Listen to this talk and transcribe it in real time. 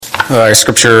Our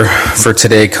scripture for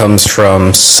today comes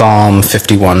from Psalm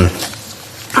 51.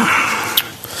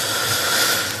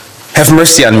 Have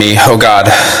mercy on me, O God,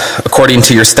 according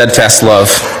to your steadfast love.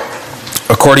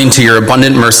 According to your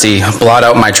abundant mercy, blot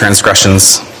out my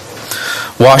transgressions.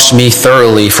 Wash me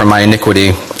thoroughly from my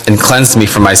iniquity and cleanse me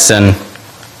from my sin.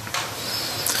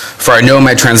 For I know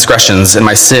my transgressions, and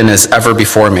my sin is ever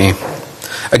before me.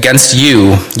 Against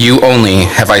you, you only,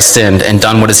 have I sinned and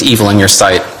done what is evil in your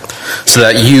sight, so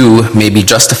that you may be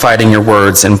justified in your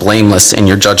words and blameless in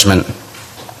your judgment.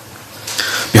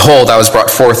 Behold, I was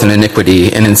brought forth in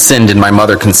iniquity, and in sin did my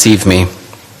mother conceive me.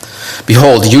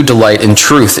 Behold, you delight in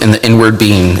truth in the inward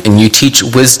being, and you teach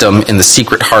wisdom in the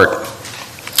secret heart.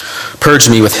 Purge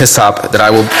me with hyssop, that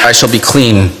I shall be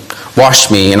clean. Wash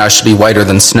me, and I shall be whiter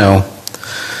than snow.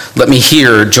 Let me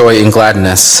hear joy and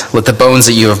gladness. Let the bones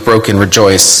that you have broken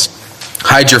rejoice.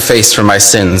 Hide your face from my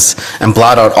sins, and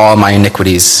blot out all my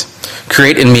iniquities.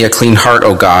 Create in me a clean heart,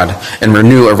 O God, and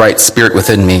renew a right spirit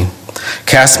within me.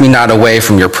 Cast me not away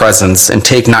from your presence, and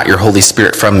take not your Holy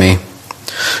Spirit from me.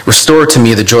 Restore to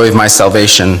me the joy of my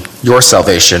salvation, your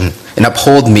salvation, and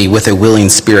uphold me with a willing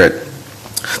spirit.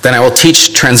 Then I will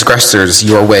teach transgressors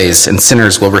your ways, and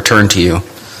sinners will return to you.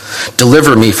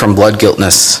 Deliver me from blood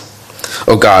guiltness,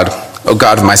 O God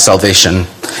of my salvation,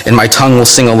 and my tongue will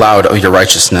sing aloud of your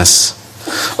righteousness.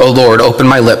 O Lord, open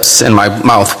my lips, and my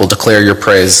mouth will declare your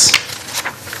praise.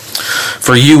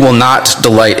 For you will not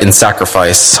delight in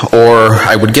sacrifice, or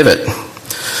I would give it.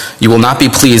 You will not be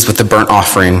pleased with the burnt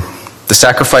offering. The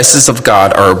sacrifices of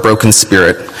God are a broken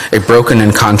spirit, a broken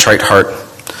and contrite heart.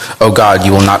 O God,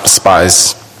 you will not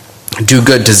despise. Do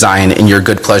good to Zion in your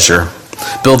good pleasure.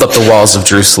 Build up the walls of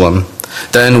Jerusalem.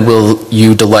 Then will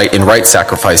you delight in right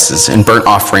sacrifices, in burnt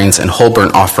offerings and whole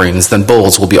burnt offerings. Then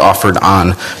bulls will be offered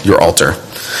on your altar.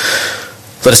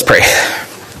 Let us pray.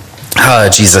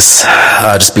 Jesus,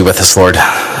 just be with us, Lord.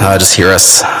 Just hear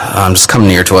us. Just come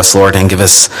near to us, Lord, and give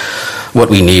us what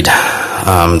we need.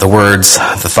 The words,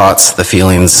 the thoughts, the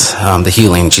feelings, the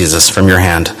healing, Jesus, from your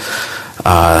hand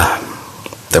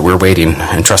that we're waiting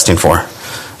and trusting for.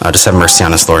 Just have mercy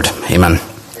on us, Lord. Amen.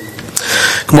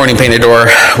 Good morning, Painted Door.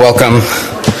 Welcome.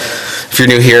 If you're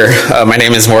new here, my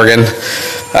name is Morgan.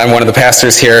 I'm one of the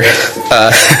pastors here.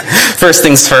 First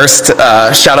things first,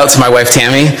 shout out to my wife,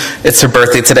 Tammy. It's her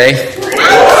birthday today.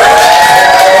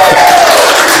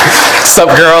 Sup,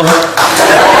 girl?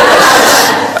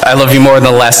 I love you more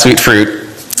than the last sweet fruit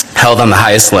held on the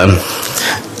highest limb.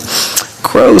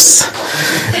 Gross.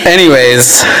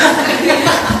 Anyways,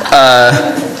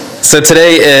 so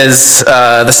today is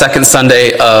the second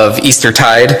Sunday of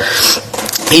Eastertide.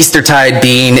 Eastertide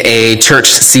being a church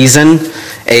season,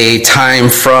 a time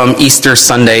from Easter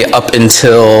Sunday up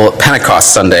until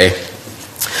Pentecost Sunday.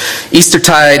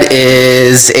 Eastertide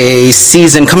is a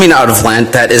season coming out of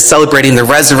Lent that is celebrating the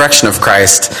resurrection of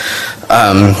Christ.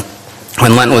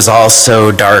 When Lent was all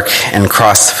so dark and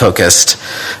cross-focused.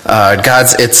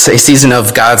 It's a season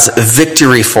of God's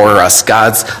victory for us,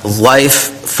 God's life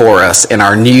for us, and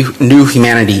our new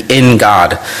humanity in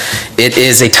God. It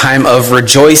is a time of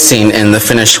rejoicing in the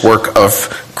finished work of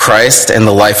Christ and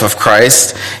the life of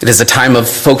Christ. It is a time of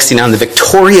focusing on the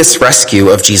victorious rescue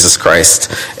of Jesus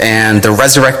Christ and the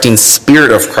resurrecting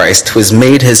Spirit of Christ who has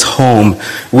made his home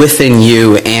within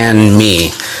you and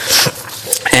me.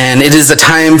 And it is a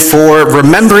time for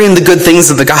remembering the good things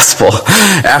of the gospel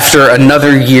after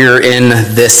another year in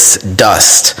this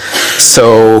dust.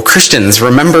 So Christians,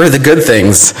 remember the good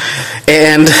things.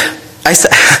 And I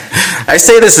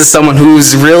say this as someone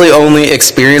who's really only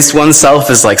experienced oneself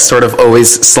as like sort of always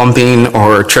slumping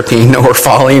or tripping or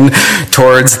falling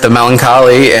towards the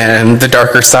melancholy and the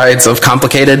darker sides of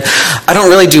complicated. I don't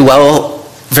really do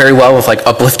very well with like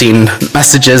uplifting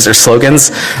messages or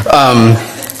slogans.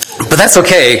 But that's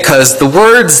okay, because the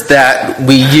words that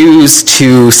we use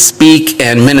to speak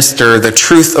and minister the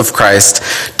truth of Christ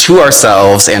to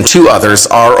ourselves and to others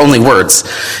are only words.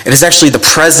 It is actually the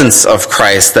presence of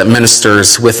Christ that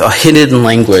ministers with a hidden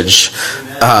language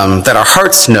that our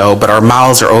hearts know, but our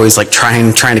mouths are always like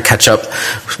trying to catch up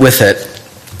with it.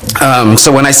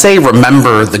 So when I say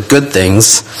remember the good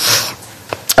things,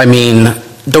 I mean,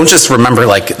 don't just remember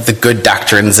like the good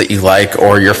doctrines that you like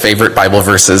or your favorite Bible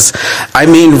verses. I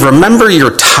mean, remember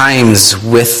your times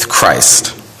with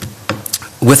Christ,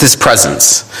 with his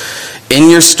presence in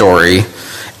your story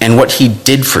and what he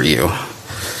did for you.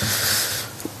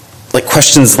 Like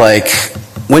questions like,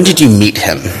 when did you meet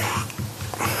him?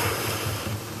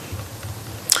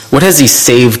 What has he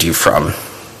saved you from?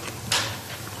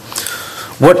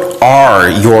 What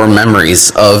are your memories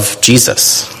of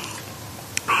Jesus?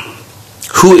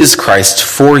 Who is Christ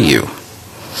for you?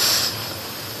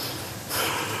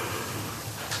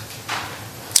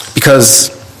 Because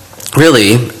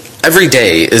really, every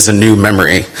day is a new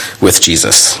memory with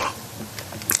Jesus.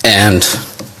 And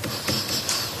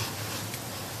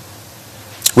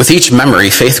with each memory,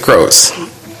 faith grows.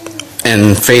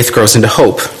 And faith grows into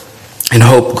hope. And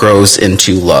hope grows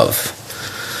into love.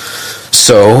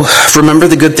 So remember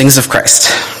the good things of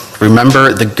Christ.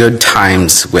 Remember the good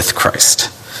times with Christ.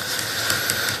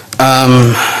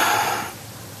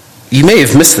 You may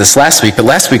have missed this last week, but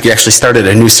last week we actually started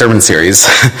a new sermon series.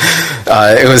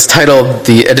 It is titled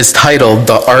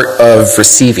The Art of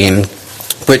Receiving,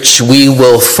 which we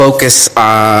will focus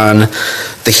on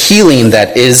the healing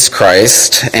that is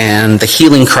Christ and the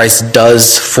healing Christ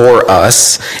does for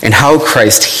us and how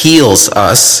Christ heals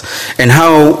us and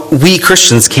how we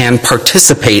Christians can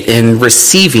participate in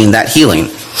receiving that healing.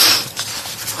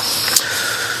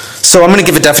 So I'm going to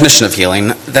give a definition of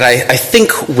healing that I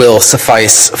think will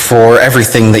suffice for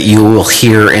everything that you will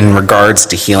hear in regards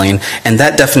to healing. And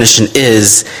that definition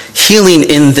is healing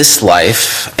in this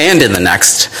life and in the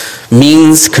next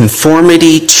means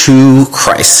conformity to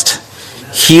Christ.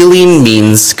 Healing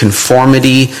means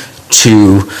conformity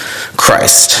to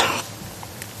Christ.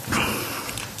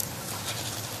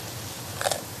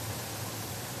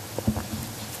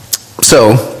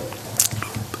 So,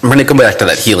 I'm going to go back to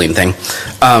that healing thing.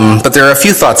 But there are a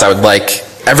few thoughts I would like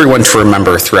everyone to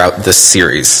remember throughout this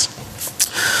series.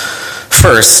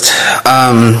 First,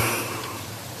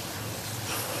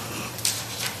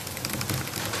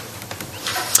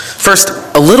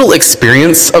 a little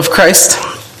experience of Christ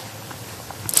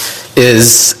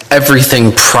is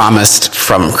everything promised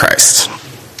from Christ.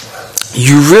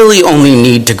 You really only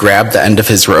need to grab the end of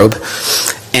his robe,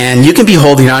 and you can be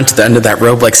holding on to the end of that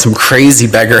robe like some crazy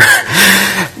beggar.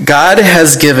 God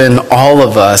has given all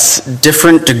of us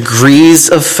different degrees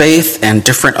of faith and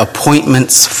different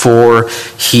appointments for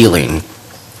healing.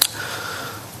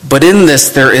 But in this,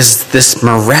 there is this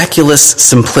miraculous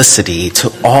simplicity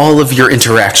to all of your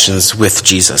interactions with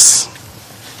Jesus.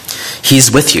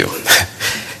 He's with you.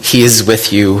 He is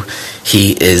with you.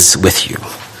 He is with you.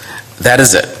 That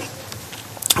is it.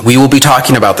 We will be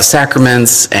talking about the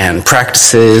sacraments and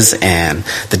practices and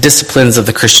the disciplines of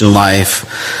the Christian life,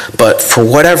 but for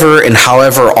whatever and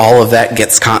however all of that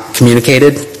gets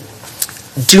communicated,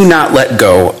 do not let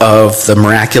go of the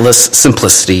miraculous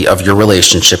simplicity of your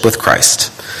relationship with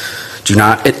Christ. Do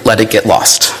not let it get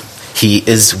lost. He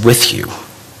is with you.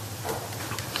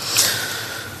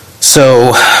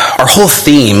 So our whole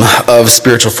theme of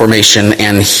spiritual formation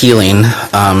and healing,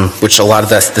 which a lot of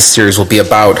this series will be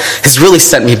about, has really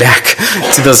sent me back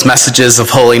to those messages of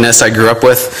holiness I grew up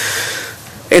with.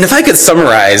 And if I could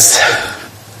summarize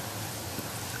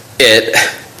it,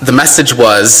 the message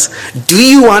was, do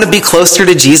you want to be closer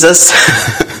to Jesus?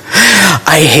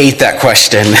 I hate that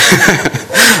question.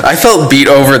 I felt beat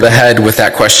over the head with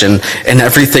that question and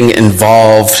everything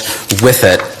involved with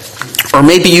it. Or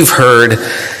maybe you've heard,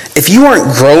 if you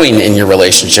aren't growing in your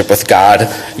relationship with God,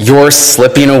 you're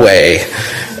slipping away.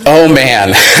 Oh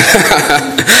man,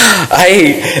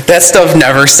 that stuff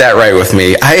never sat right with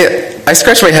me. I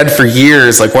scratched my head for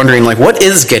years, wondering, what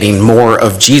is getting more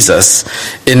of Jesus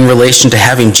in relation to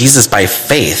having Jesus by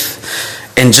faith?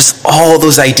 And just all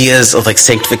those ideas of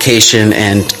sanctification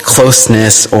and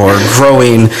closeness or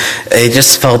growing, it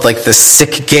just felt like this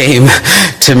sick game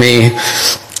to me.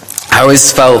 I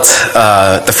always felt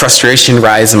the frustration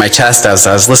rise in my chest as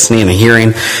I was listening and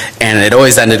hearing, and it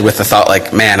always ended with the thought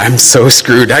man, I'm so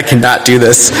screwed, I cannot do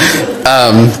this.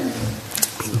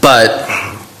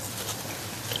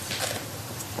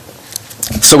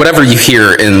 So whatever you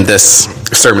hear in this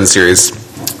sermon series,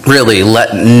 really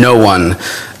let no one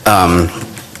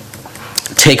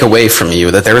take away from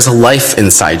you that there is a life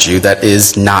inside you that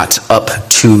is not up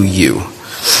to you.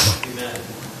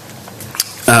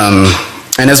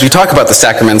 And as we talk about the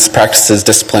sacraments, practices,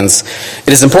 disciplines,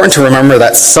 it is important to remember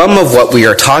that some of what we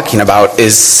are talking about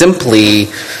is simply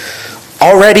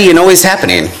already and always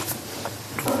happening.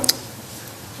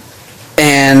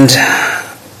 And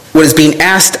what is being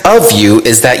asked of you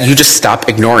is that you just stop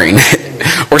ignoring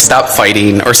or stop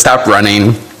fighting or stop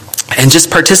running and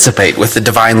just participate with the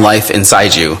divine life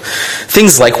inside you.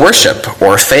 Things like worship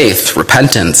or faith,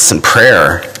 repentance, and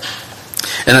prayer.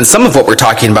 And then some of what we're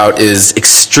talking about is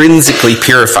extrinsically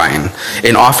purifying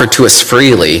and offered to us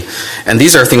freely. And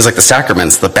these are things like the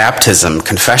sacraments, the baptism,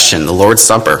 confession, the Lord's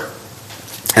Supper.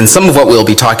 And some of what we'll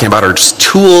be talking about are just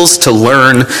tools to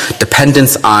learn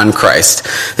dependence on Christ.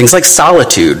 Things like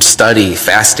solitude, study,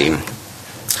 fasting.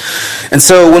 And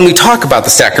so when we talk about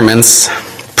the sacraments,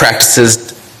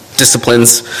 practices,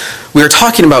 disciplines, we are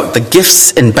talking about the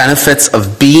gifts and benefits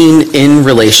of being in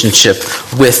relationship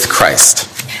with Christ.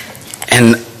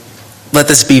 And let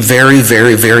this be very,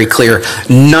 very, very clear.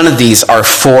 None of these are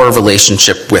for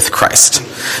relationship with Christ.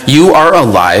 You are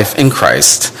alive in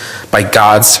Christ by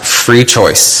God's free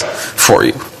choice for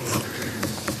you.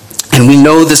 And we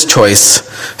know this choice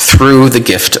through the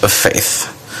gift of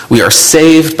faith. We are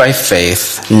saved by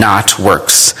faith, not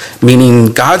works,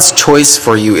 meaning God's choice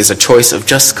for you is a choice of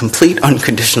just complete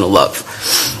unconditional love.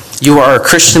 You are a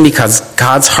Christian because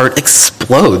God's heart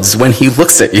explodes when he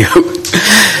looks at you.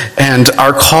 And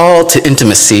our call to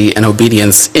intimacy and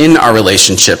obedience in our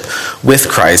relationship with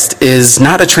Christ is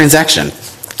not a transaction.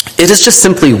 It is just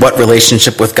simply what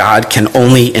relationship with God can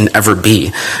only and ever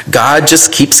be. God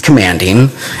just keeps commanding,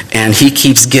 and he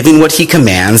keeps giving what he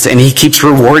commands, and he keeps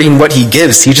rewarding what he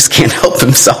gives. He just can't help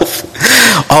himself.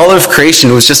 All of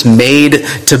creation was just made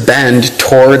to bend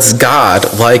towards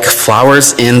God like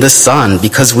flowers in the sun,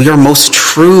 because we are most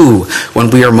true when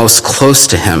we are most close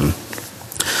to him.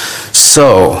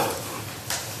 So,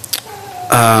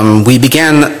 we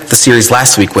began the series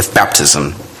last week with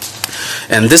baptism.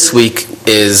 And this week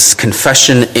is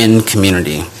confession in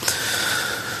community.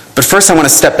 But first I want to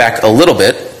step back a little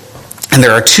bit, and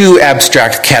there are two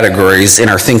abstract categories in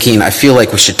our thinking I feel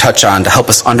like we should touch on to help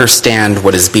us understand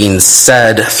what is being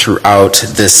said throughout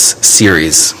this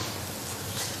series.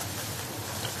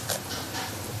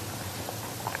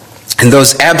 And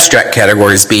those abstract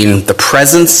categories being the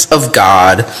presence of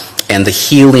God and the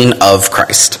healing of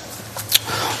Christ.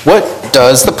 What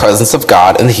does the presence of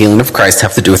God and the healing of Christ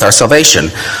have to do with our salvation?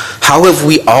 How have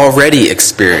we already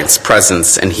experienced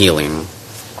presence and healing?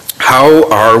 How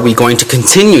are we going to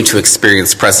continue to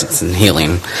experience presence and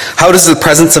healing? How does the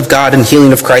presence of God and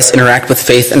healing of Christ interact with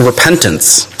faith and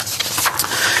repentance?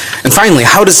 And finally,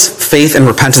 how does faith and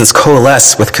repentance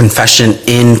coalesce with confession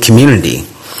in community?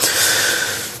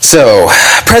 So,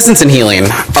 presence and healing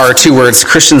are two words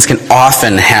Christians can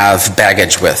often have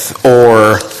baggage with,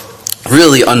 or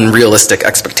really unrealistic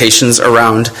expectations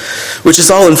around, which is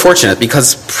all unfortunate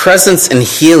because presence and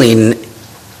healing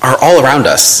are all around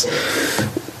us.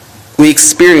 We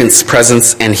experience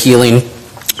presence and healing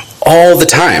all the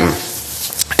time.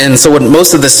 And so what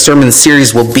most of this sermon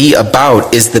series will be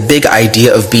about is the big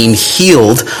idea of being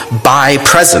healed by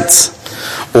presence,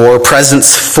 or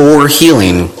presence for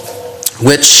healing,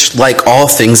 which, like all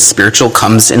things spiritual,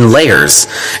 comes in layers,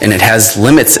 and it has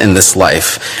limits in this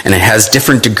life, and it has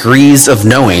different degrees of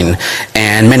knowing,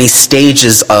 and many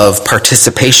stages of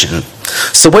participation.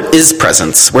 So what is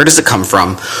presence? Where does it come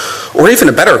from? Or even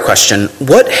a better question,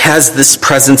 what has this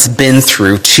presence been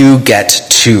through to get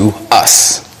to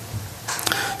us?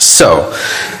 So,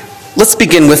 let's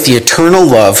begin with the eternal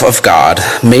love of God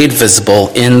made visible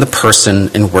in the person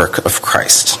and work of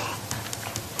Christ.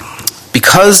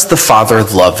 Because the Father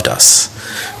loved us,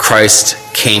 Christ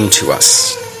came to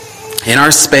us. In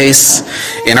our space,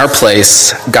 in our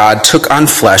place, God took on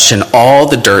flesh and all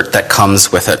the dirt that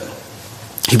comes with it.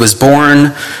 He was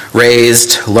born,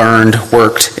 raised, learned,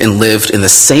 worked, and lived in the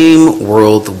same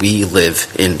world we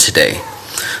live in today,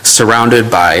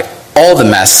 surrounded by all the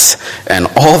mess and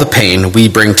all the pain we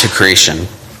bring to creation.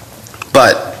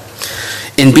 But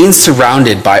in being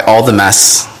surrounded by all the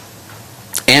mess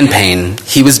and pain,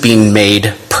 he was being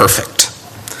made perfect,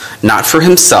 not for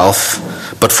himself,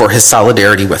 but for his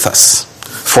solidarity with us,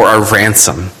 for our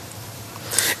ransom.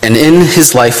 And in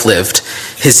his life lived,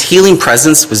 his healing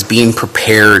presence was being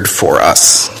prepared for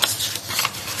us.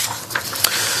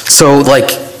 So,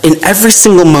 like in every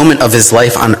single moment of his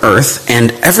life on earth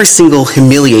and every single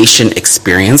humiliation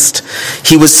experienced,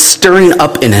 he was stirring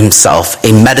up in himself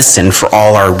a medicine for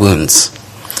all our wounds.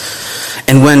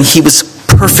 And when he was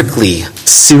perfectly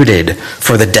suited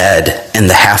for the dead and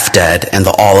the half-dead and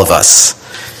the all of us,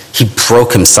 he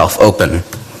broke himself open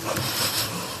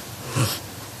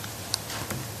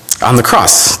on the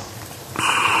cross.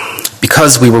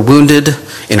 Because we were wounded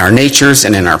in our natures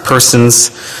and in our persons,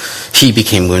 he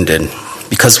became wounded.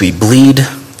 Because we bleed,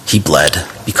 he bled.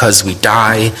 Because we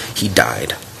die, he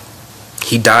died.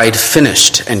 He died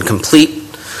finished and complete,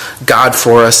 God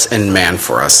for us and man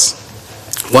for us.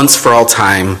 Once for all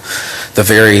time, the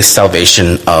very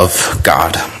salvation of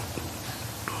God.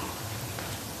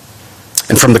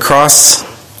 And from the cross,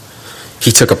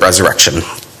 he took up resurrection.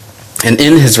 And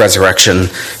in his resurrection,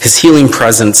 his healing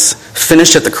presence,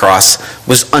 finished at the cross,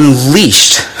 was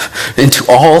unleashed into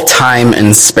all time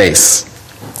and space.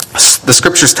 The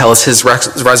scriptures tell us his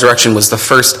resurrection was the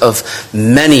first of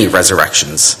many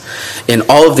resurrections. In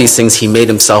all of these things, he made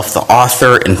himself the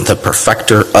author and the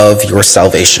perfecter of your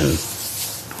salvation.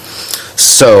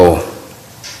 So,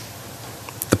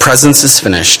 the presence is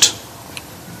finished,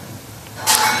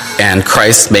 and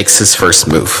Christ makes his first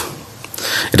move.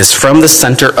 It is from the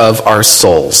center of our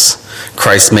souls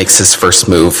Christ makes his first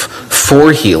move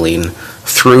for healing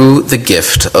through the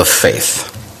gift of faith.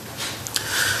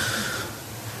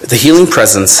 The healing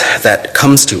presence that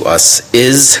comes to us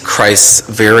is Christ's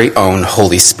very own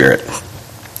Holy Spirit.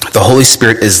 The Holy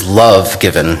Spirit is love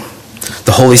given.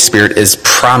 The Holy Spirit is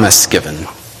promise given.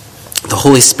 The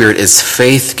Holy Spirit is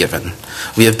faith given.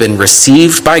 We have been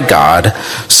received by God,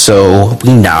 so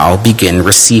we now begin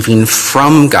receiving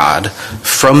from God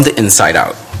from the inside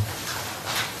out.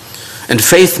 And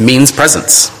faith means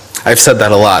presence. I've said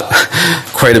that a lot,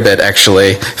 quite a bit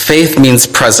actually. Faith means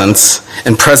presence,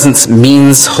 and presence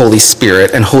means Holy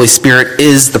Spirit, and Holy Spirit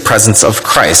is the presence of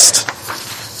Christ.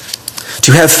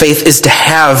 To have faith is to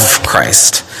have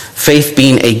Christ. Faith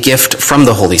being a gift from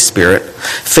the Holy Spirit.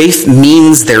 Faith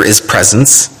means there is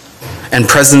presence, and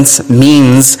presence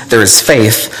means there is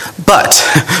faith. But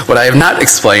what I have not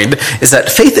explained is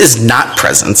that faith is not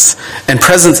presence, and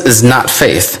presence is not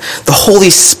faith. The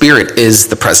Holy Spirit is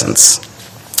the presence.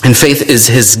 And faith is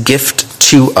his gift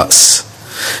to us.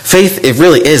 Faith, it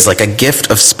really is like a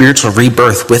gift of spiritual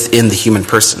rebirth within the human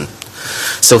person.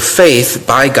 So faith,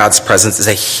 by God's presence, is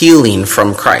a healing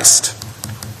from Christ.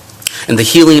 And the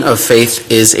healing of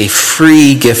faith is a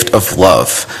free gift of love,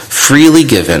 freely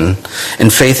given.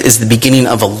 And faith is the beginning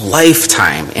of a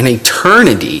lifetime, an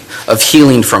eternity of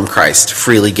healing from Christ,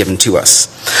 freely given to us.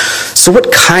 So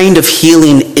what kind of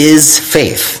healing is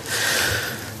faith?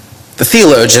 The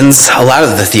theologians, a lot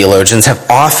of the theologians, have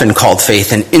often called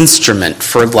faith an instrument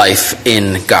for life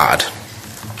in God.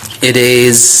 It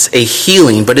is a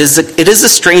healing, but it is a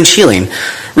strange healing.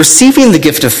 Receiving the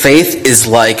gift of faith is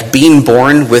like being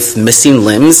born with missing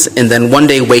limbs and then one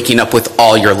day waking up with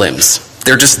all your limbs.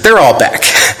 They're all back.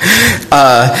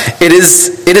 It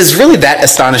is really that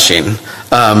astonishing,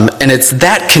 and it's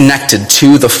that connected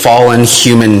to the fallen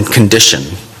human condition.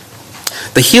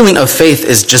 The healing of faith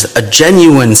is just a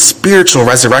genuine spiritual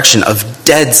resurrection of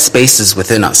dead spaces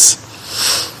within us.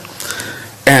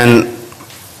 And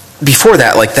before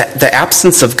that, like the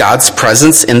absence of God's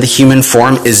presence in the human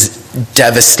form is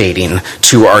devastating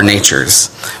to our natures.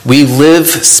 We live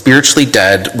spiritually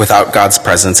dead without God's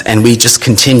presence, and we just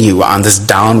continue on this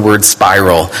downward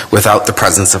spiral without the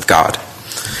presence of God.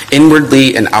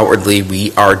 Inwardly and outwardly,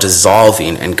 we are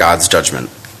dissolving in God's judgment.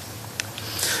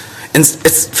 And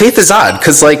faith is odd,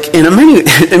 because like in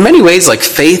many ways, like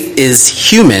faith is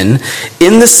human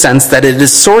in the sense that it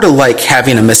is sort of like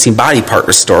having a missing body part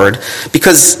restored,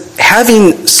 because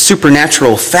having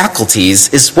supernatural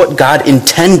faculties is what God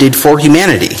intended for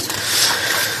humanity.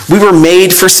 We were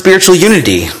made for spiritual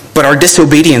unity, but our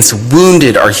disobedience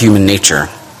wounded our human nature.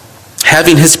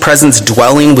 Having his presence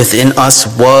dwelling within us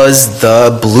was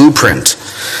the blueprint,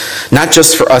 not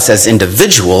just for us as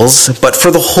individuals, but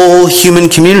for the whole human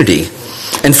community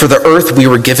and for the earth we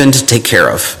were given to take care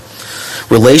of.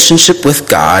 Relationship with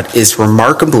God is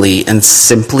remarkably and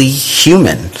simply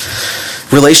human.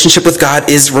 Relationship with God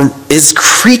is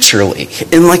creaturely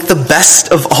in like the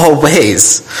best of all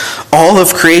ways. All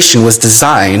of creation was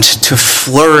designed to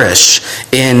flourish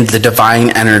in the divine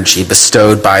energy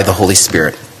bestowed by the Holy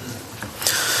Spirit.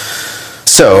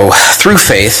 So, through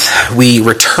faith, we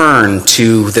return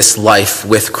to this life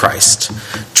with Christ,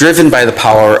 driven by the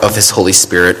power of his Holy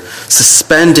Spirit,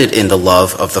 suspended in the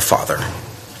love of the Father.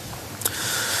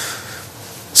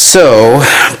 So,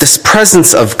 this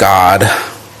presence of God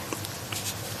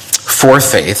for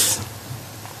faith,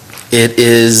 it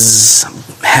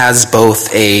has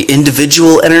both an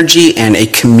individual energy and a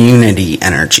community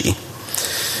energy.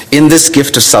 In this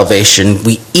gift of salvation,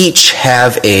 we each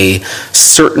have a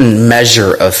certain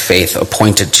measure of faith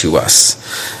appointed to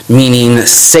us, meaning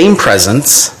same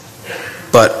presence,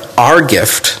 but our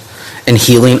gift and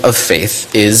healing of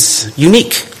faith is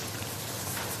unique.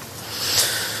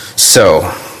 So,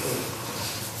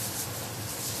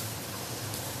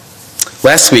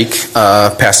 last week,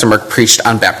 Pastor Mark preached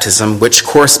on baptism, which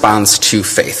corresponds to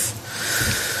faith.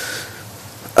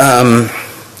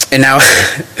 And now,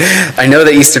 I know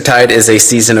that Eastertide is a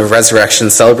season of resurrection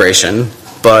celebration,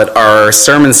 but our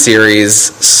sermon series,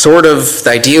 the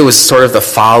idea was sort of to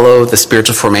follow the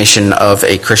spiritual formation of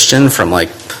a Christian from like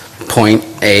point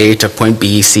A to point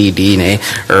B, C, D, and A,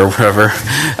 or whatever.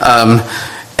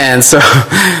 And so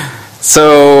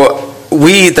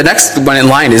the next one in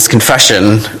line is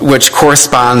confession, which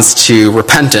corresponds to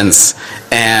repentance.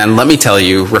 And let me tell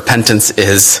you, repentance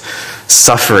is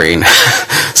suffering.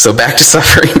 So back to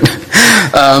suffering.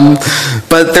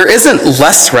 But there isn't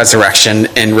less resurrection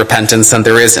in repentance than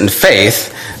there is in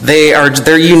faith.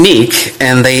 They're unique,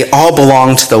 and they all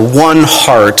belong to the one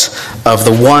heart of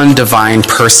the one divine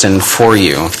person for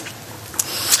you.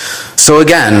 So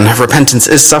again, repentance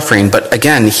is suffering, but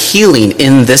again, healing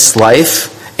in this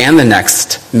life and the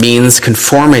next means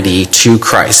conformity to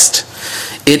Christ.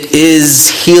 It is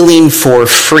healing for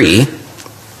free,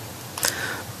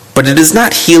 but it is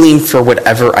not healing for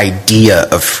whatever idea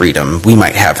of freedom we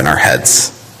might have in our heads.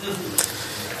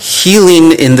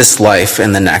 Healing in this life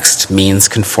and the next means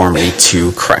conformity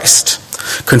to Christ.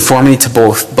 Conformity to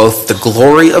both the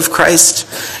glory of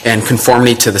Christ and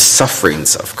conformity to the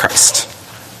sufferings of Christ.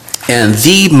 And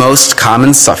the most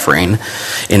common suffering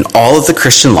in all of the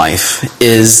Christian life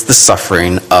is the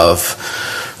suffering of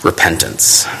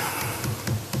repentance.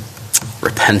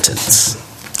 Repentance.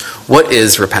 What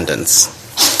is repentance?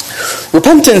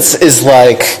 Repentance is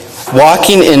like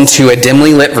walking into a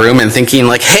dimly lit room and thinking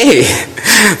like, hey,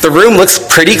 the room looks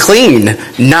pretty clean.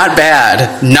 Not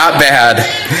bad, not bad.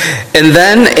 And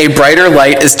then a brighter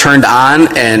light is turned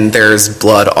on and there's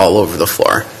blood all over the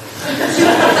floor.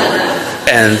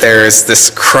 And there's this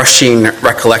crushing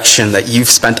recollection that you've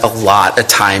spent a lot of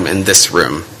time in this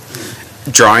room,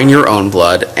 drawing your own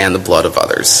blood and the blood of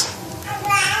others.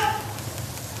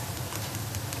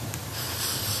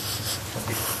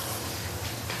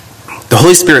 The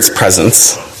Holy Spirit's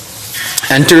presence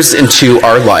enters into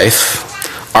our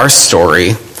life, our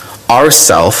story, our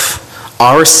self,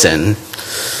 our sin,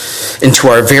 into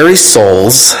our very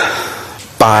souls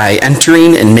by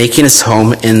entering and making his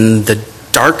home in the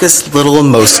darkest little,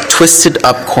 most twisted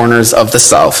up corners of the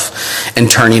self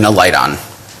and turning a light on.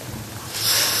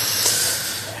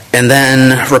 And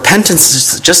then repentance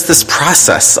is just this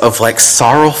process of like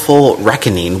sorrowful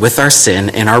reckoning with our sin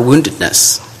and our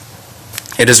woundedness.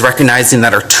 It is recognizing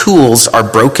that our tools are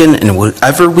broken and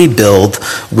whatever we build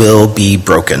will be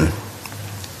broken.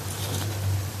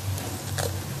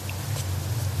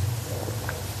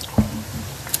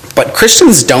 But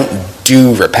Christians don't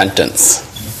do repentance.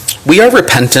 We are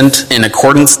repentant in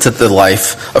accordance to the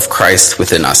life of Christ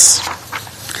within us.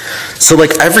 So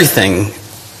like everything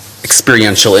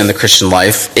experiential in the Christian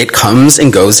life, it comes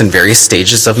and goes in various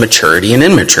stages of maturity and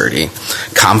immaturity,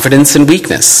 confidence and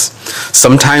weakness.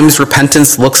 Sometimes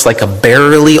repentance looks like a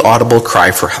barely audible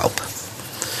cry for help.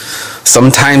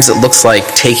 Sometimes it looks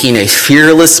like taking a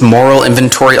fearless moral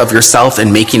inventory of yourself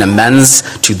and making amends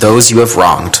to those you have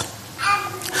wronged.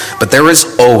 But there is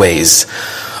always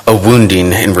a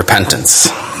wounding in repentance,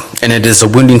 and it is a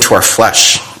wounding to our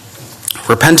flesh.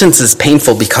 Repentance is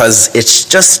painful because it's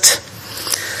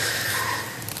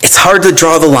hard to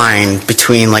draw the line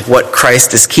between like what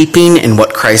Christ is keeping and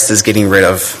what Christ is getting rid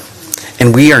of.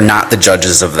 And we are not the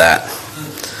judges of that.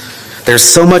 There's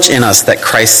so much in us that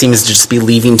Christ seems to just be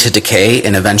leaving to decay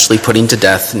and eventually putting to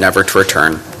death, never to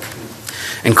return.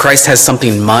 And Christ has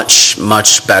something much,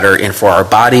 much better in for our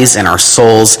bodies and our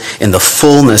souls in the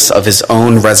fullness of his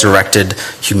own resurrected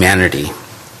humanity.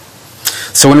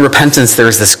 So in repentance, there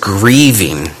is this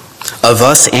grieving of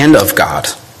us and of God.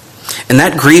 And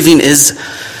that grieving is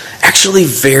actually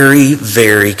very,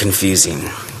 very confusing.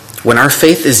 When our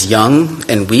faith is young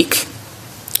and weak,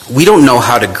 we don't know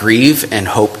how to grieve and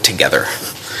hope together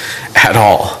at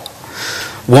all.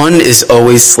 One is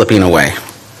always slipping away.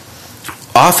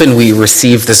 Often we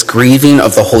receive this grieving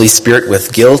of the Holy Spirit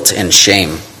with guilt and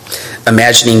shame,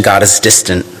 imagining God is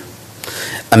distant,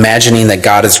 imagining that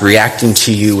God is reacting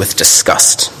to you with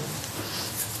disgust,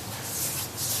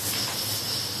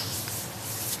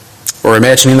 or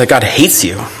imagining that God hates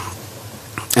you,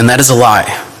 and that is a lie.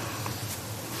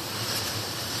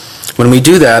 When we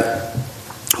do that,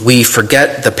 we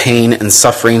forget the pain and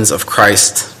sufferings of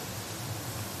Christ.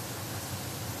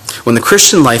 When the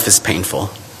Christian life is painful,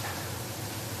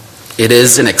 it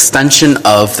is an extension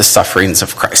of the sufferings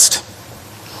of Christ.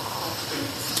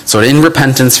 So in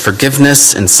repentance,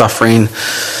 forgiveness, and suffering,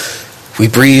 we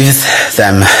breathe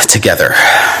them together.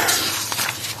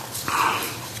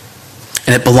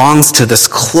 And it belongs to this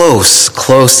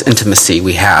close intimacy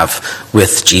we have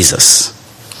with Jesus.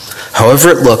 However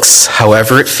it looks,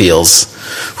 however it feels,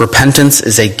 repentance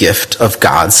is a gift of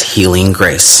God's healing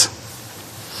grace.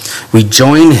 We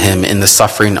join him in the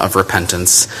suffering of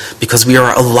repentance because we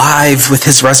are alive with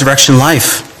his resurrection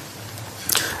life.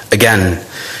 Again,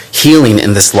 healing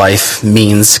in this life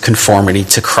means conformity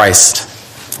to Christ.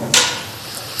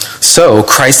 So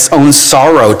Christ's own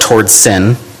sorrow towards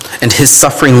sin and his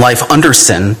suffering life under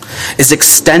sin is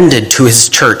extended to his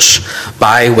church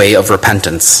by way of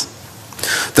repentance.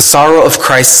 The sorrow of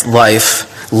Christ's life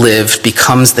lived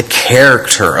becomes the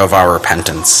character of our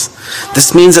repentance.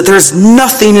 This means that there is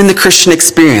nothing in the Christian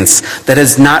experience that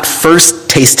is not first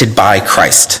tasted by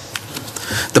Christ.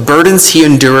 The burdens he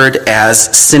endured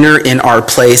as sinner in our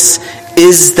place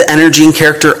is the energy and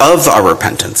character of our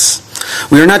repentance.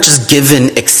 We are not just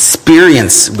given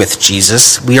experience with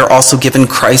Jesus, we are also given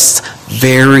Christ's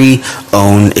very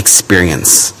own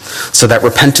experience, so that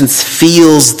repentance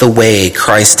feels the way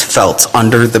Christ felt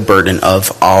under the burden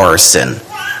of our sin.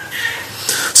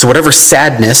 So whatever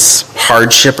sadness,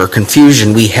 hardship, or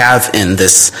confusion we have in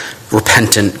this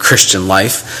repentant Christian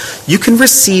life, you can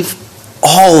receive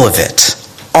all of it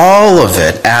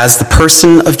as the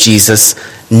person of Jesus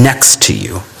next to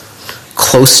you,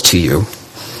 close to you,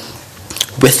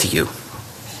 with you,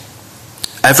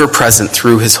 ever present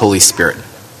through his Holy Spirit.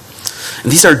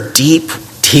 And these are deep,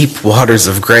 deep waters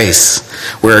of grace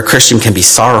where a Christian can be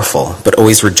sorrowful but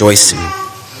always rejoicing.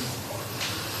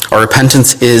 Our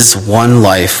repentance is one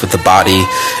life with the body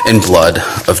and blood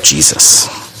of Jesus.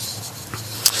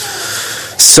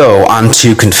 So, on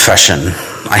to confession.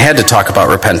 I had to talk about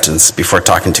repentance before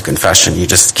talking to confession. You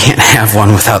just can't have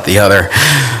one without the other.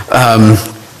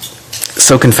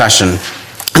 So confession.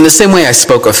 In the same way I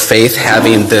spoke of faith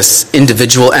having this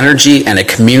individual energy and a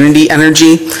community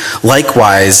energy,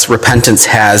 likewise, repentance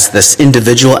has this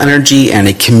individual energy and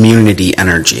a community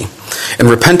energy. And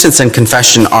repentance and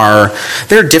confession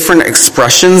they're different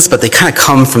expressions, but they kind of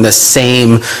come from the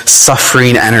same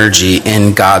suffering energy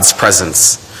in God's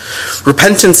presence.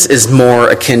 Repentance is more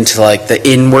akin to like the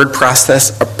inward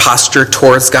process or posture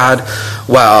towards God,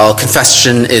 while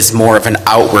confession is more of an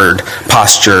outward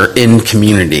posture in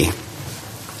community.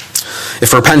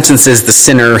 If repentance is the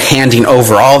sinner handing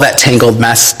over all that tangled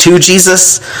mess to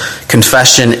Jesus,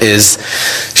 confession is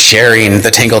sharing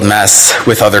the tangled mess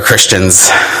with other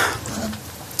Christians.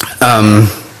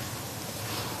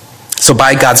 So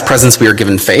by God's presence we are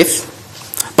given faith.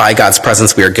 By God's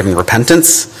presence we are given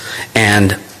repentance.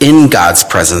 And in God's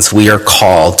presence we are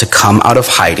called to come out of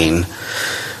hiding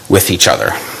with each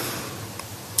other.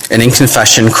 And in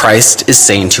confession, Christ is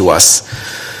saying to us,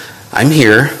 I'm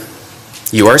here.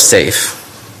 You are safe.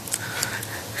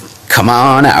 Come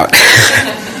on out.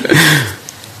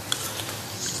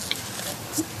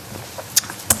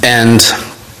 And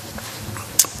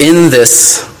in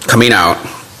this coming out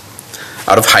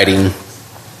of hiding,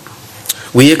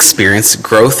 we experience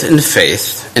growth in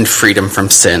faith and freedom from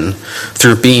sin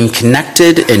through being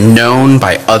connected and known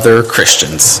by other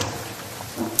Christians.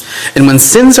 And when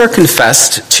sins are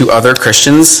confessed to other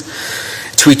Christians,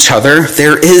 to each other,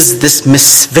 there is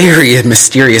this very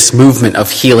mysterious movement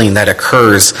of healing that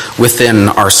occurs within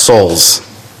our souls.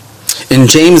 In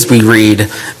James we read,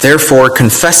 therefore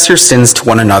confess your sins to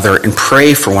one another and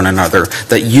pray for one another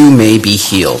that you may be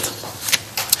healed.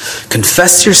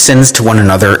 Confess your sins to one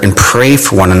another and pray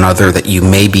for one another that you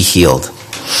may be healed.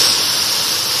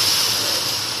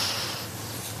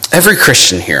 Every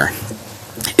Christian here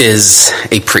is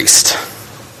a priest.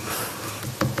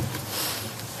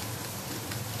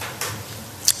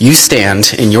 You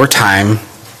stand in your time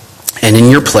and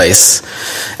in your place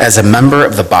as a member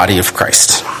of the body of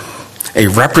Christ, a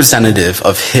representative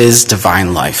of his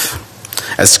divine life,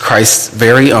 as Christ's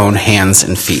very own hands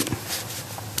and feet.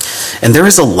 And there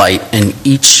is a light in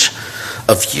each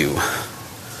of you,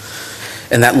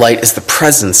 and that light is the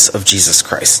presence of Jesus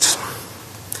Christ.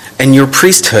 And your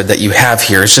priesthood that you have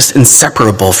here is just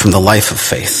inseparable from the life of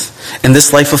faith. And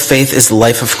this life of faith is the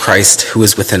life of Christ who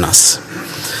is within us.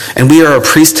 And we are a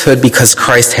priesthood because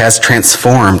Christ has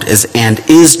transformed and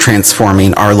is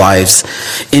transforming our lives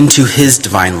into his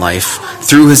divine life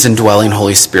through his indwelling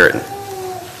Holy Spirit.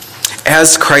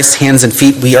 As Christ's hands and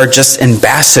feet, we are just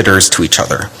ambassadors to each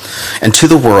other and to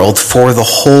the world for the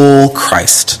whole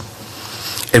Christ.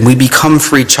 And we become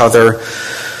for each other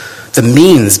the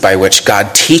means by which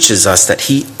God teaches us that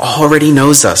he already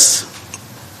knows us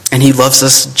and he loves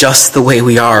us just the way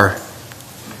we are.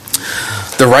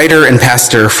 The writer and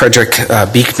pastor Frederick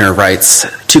Buechner writes,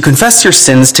 to confess your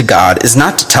sins to God is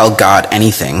not to tell God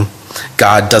anything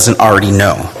God doesn't already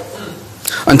know.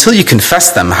 Until you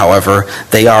confess them, however,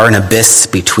 they are an abyss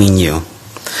between you.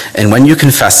 And when you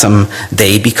confess them,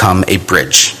 they become a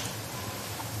bridge.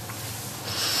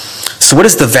 So what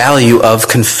is the value of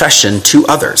confession to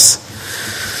others?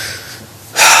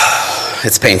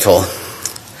 It's painful.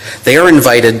 They are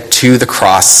invited to the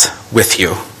cross with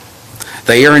you.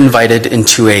 They are invited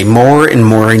into a more and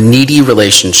more needy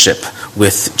relationship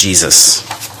with Jesus.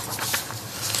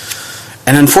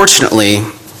 And unfortunately,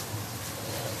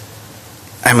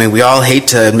 we all hate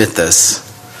to admit this,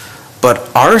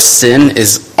 but our sin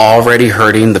is already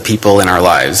hurting the people in our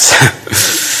lives,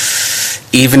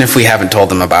 even if we haven't told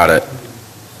them about it.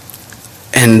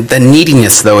 And the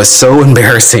neediness, though, is so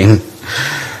embarrassing.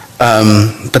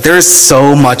 But there is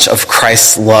so much of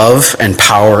Christ's love and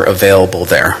power available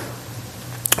there.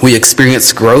 We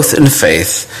experience growth in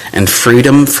faith and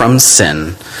freedom from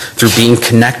sin through being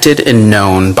connected and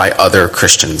known by other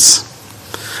Christians.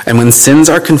 And when sins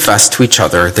are confessed to each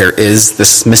other, there is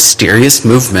this mysterious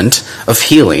movement of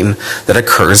healing that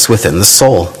occurs within the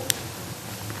soul.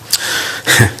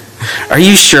 Are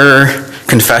you sure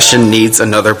confession needs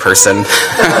another person?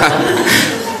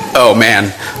 Oh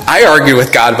man, I argued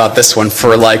with God about this one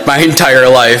for like my entire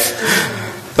life.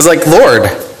 I was like, Lord,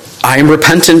 I am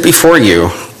repentant before you.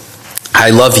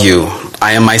 I love you.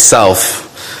 I am myself.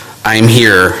 I am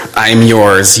here. I am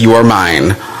yours. You are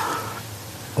mine.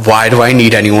 Why do I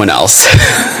need anyone else?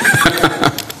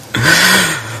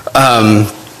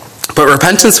 But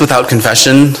repentance without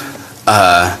confession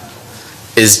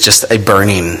is just a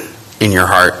burning in your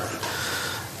heart.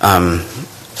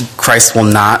 Christ will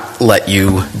not let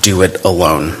you do it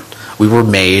alone. We were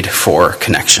made for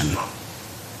connection.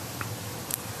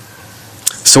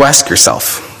 So ask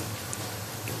yourself,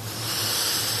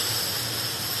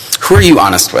 who are you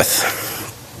honest with?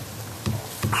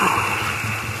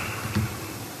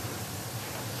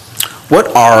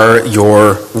 What are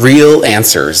your real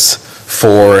answers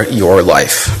for your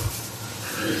life?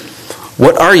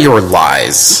 What are your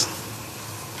lies?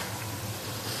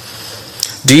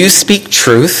 Do you speak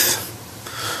truth,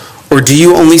 or do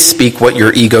you only speak what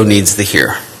your ego needs to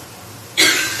hear?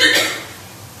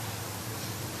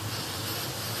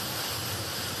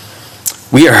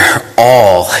 We are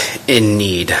all in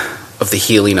need of the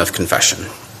healing of confession.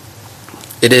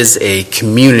 It is a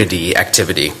community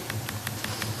activity,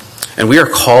 and we are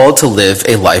called to live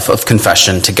a life of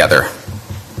confession together.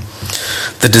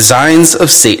 The designs of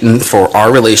Satan for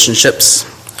our relationships,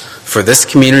 for this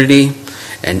community,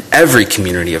 and every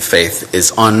community of faith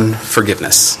is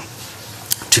unforgiveness.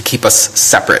 To keep us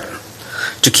separate,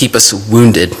 to keep us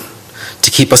wounded,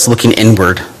 to keep us looking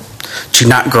inward, to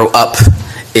not grow up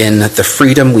in the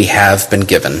freedom we have been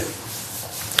given.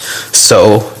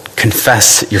 So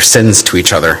confess your sins to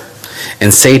each other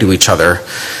and say to each other,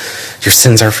 your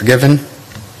sins are forgiven.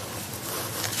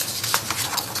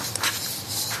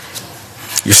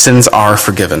 Your sins are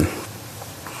forgiven.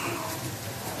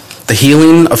 The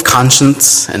healing of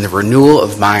conscience and the renewal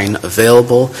of mind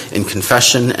available in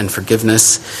confession and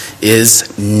forgiveness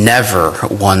is never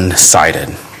one-sided.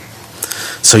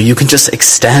 So you can just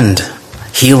extend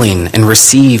healing and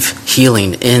receive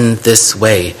healing in this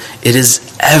way. It is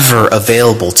ever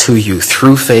available to you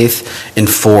through faith and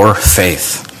for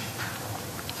faith.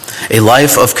 A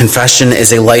life of confession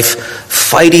is a life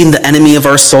fighting the enemy of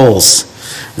our souls,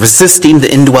 resisting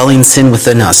the indwelling sin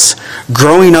within us,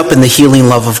 growing up in the healing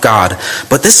love of God.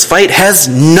 But this fight has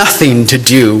nothing to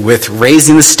do with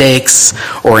raising the stakes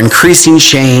or increasing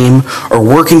shame or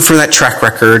working for that track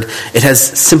record. It has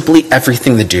simply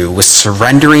everything to do with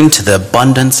surrendering to the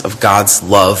abundance of God's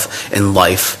love and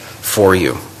life for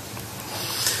you.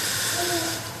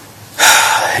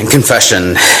 And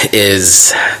confession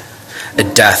is a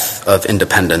death of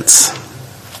independence.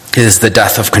 It is the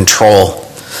death of control.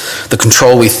 The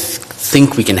control we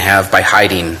think we can have by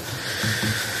hiding.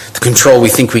 The control we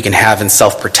think we can have in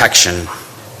self-protection.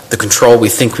 The control we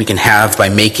think we can have by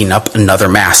making up another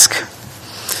mask.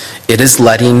 It is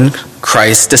letting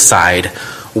Christ decide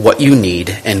what you need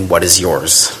and what is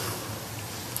yours.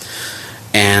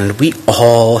 And we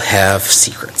all have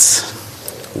secrets.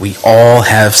 We all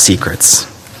have secrets.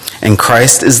 And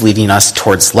Christ is leading us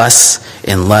towards less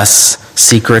and less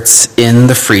secrets in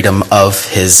the freedom of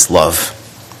his love.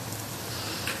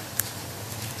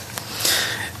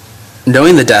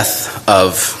 Knowing the death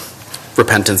of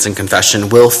repentance and confession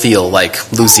will feel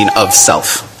like losing of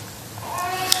self.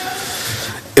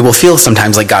 It will feel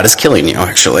sometimes like God is killing you,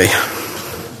 actually.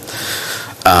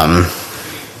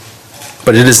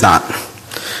 But it is not.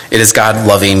 It is God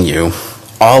loving you,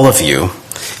 all of you,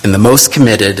 in the most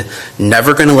committed,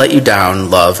 never going to let you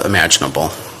down love imaginable.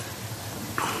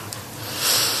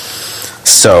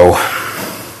 So,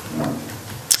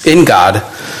 in God,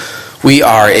 we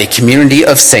are a community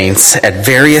of saints at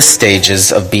various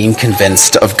stages of being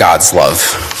convinced of God's love.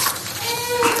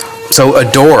 So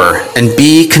adore and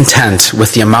be content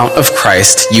with the amount of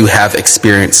Christ you have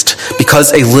experienced,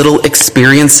 because a little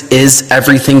experience is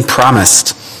everything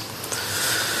promised.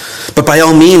 But by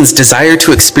all means, desire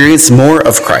to experience more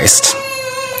of Christ.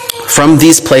 From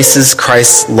these places,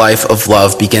 Christ's life of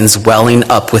love begins welling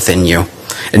up within you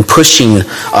and pushing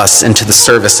us into the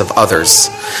service of others.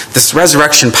 This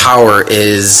resurrection power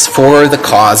is for the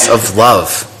cause of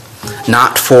love,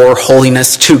 not for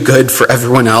holiness too good for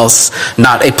everyone else,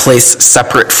 not a place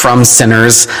separate from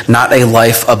sinners, not a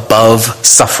life above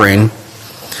suffering.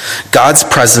 God's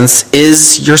presence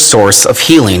is your source of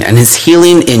healing, and his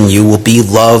healing in you will be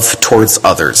love towards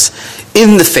others.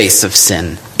 in the face of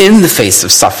sin, in the face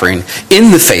of suffering,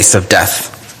 in the face of death.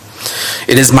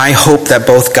 It is my hope that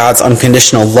both God's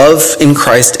unconditional love in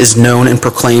Christ is known and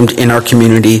proclaimed in our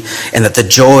community, and that the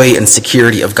joy and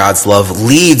security of God's love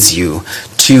leads you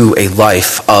to a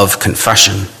life of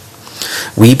confession.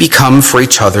 We become for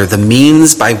each other the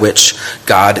means by which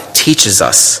God teaches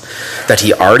us that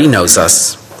he already knows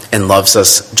us and loves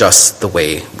us just the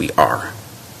way we are.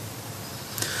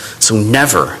 So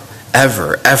never,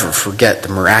 ever, ever forget the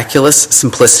miraculous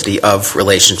simplicity of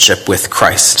relationship with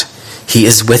Christ. He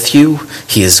is with you,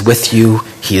 he is with you,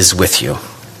 he is with you.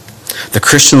 The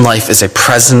Christian life is a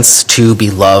presence to be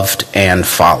loved and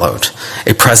followed.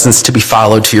 A presence to be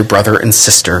followed to your brother and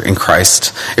sister in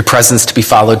Christ. A presence to be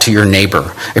followed to your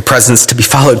neighbor. A presence to be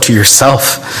followed to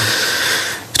yourself.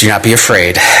 Do not be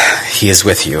afraid. He is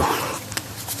with you.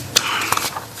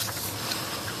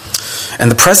 And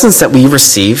the presence that we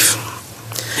receive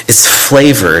is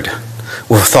flavored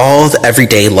with all the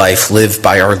everyday life lived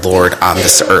by our Lord on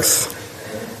this earth.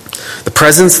 The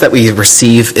presence that we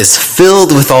receive is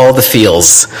filled with all the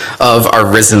feels of our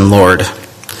risen Lord.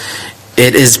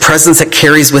 It is presence that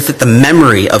carries with it the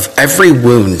memory of every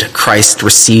wound Christ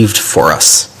received for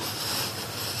us.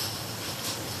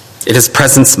 It is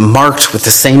presence marked with the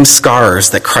same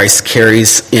scars that Christ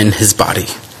carries in his body.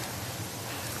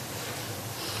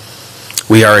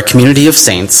 We are a community of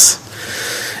saints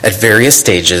at various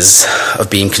stages of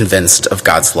being convinced of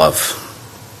God's love.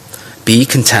 Be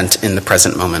content in the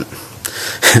present moment.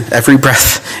 Every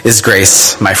breath is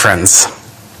grace, my friends.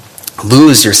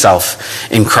 Lose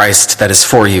yourself in Christ that is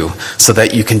for you, so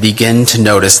that you can begin to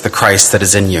notice the Christ that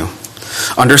is in you.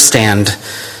 Understand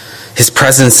his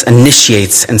presence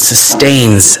initiates and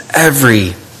sustains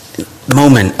every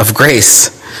moment of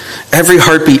grace. Every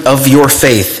heartbeat of your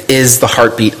faith is the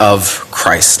heartbeat of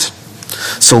Christ.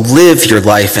 So live your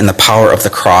life in the power of the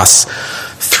cross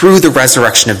through the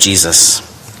resurrection of Jesus.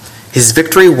 His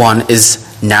victory won is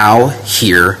now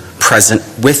here, present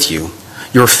with you.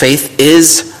 Your faith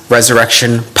is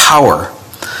resurrection power.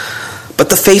 But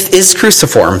the faith is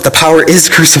cruciform. The power is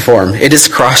cruciform. It is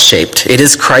cross-shaped. It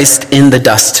is Christ in the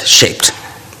dust shaped.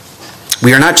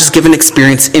 We are not just given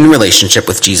experience in relationship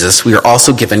with Jesus. We are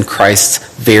also given Christ's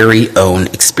very own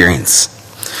experience.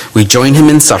 We join him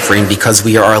in suffering because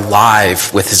we are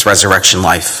alive with his resurrection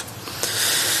life.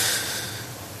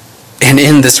 And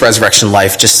in this resurrection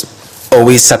life, just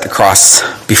always set the cross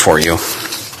before you.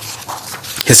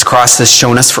 His cross has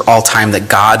shown us for all time that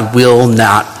God will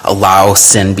not allow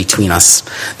sin between us.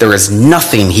 There is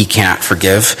nothing he cannot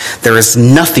forgive. There is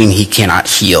nothing he cannot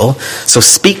heal. So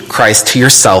speak Christ to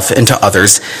yourself and to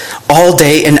others all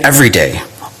day and every day.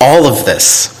 All of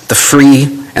this, the free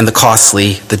and the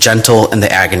costly, the gentle and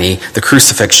the agony, the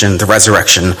crucifixion, the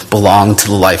resurrection, belong to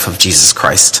the life of Jesus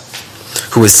Christ,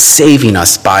 who is saving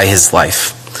us by his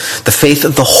life. The faith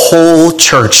of the whole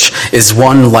church is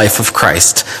one life of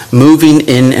Christ, moving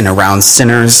in and around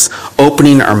sinners,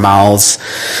 opening our mouths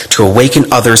to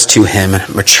awaken others to him,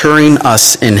 maturing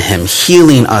us in him,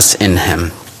 healing us in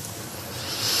him.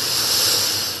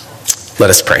 Let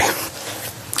us pray.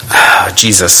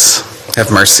 Jesus,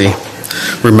 have mercy.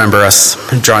 Remember us.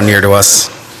 Draw near to us.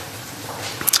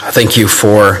 Thank you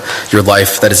for your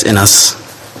life that is in us.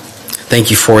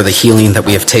 Thank you for the healing that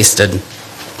we have tasted.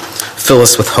 Fill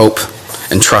us with hope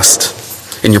and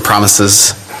trust in your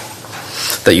promises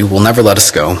that you will never let us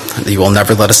go, that you will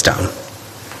never let us down.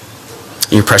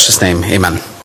 In your precious name, amen.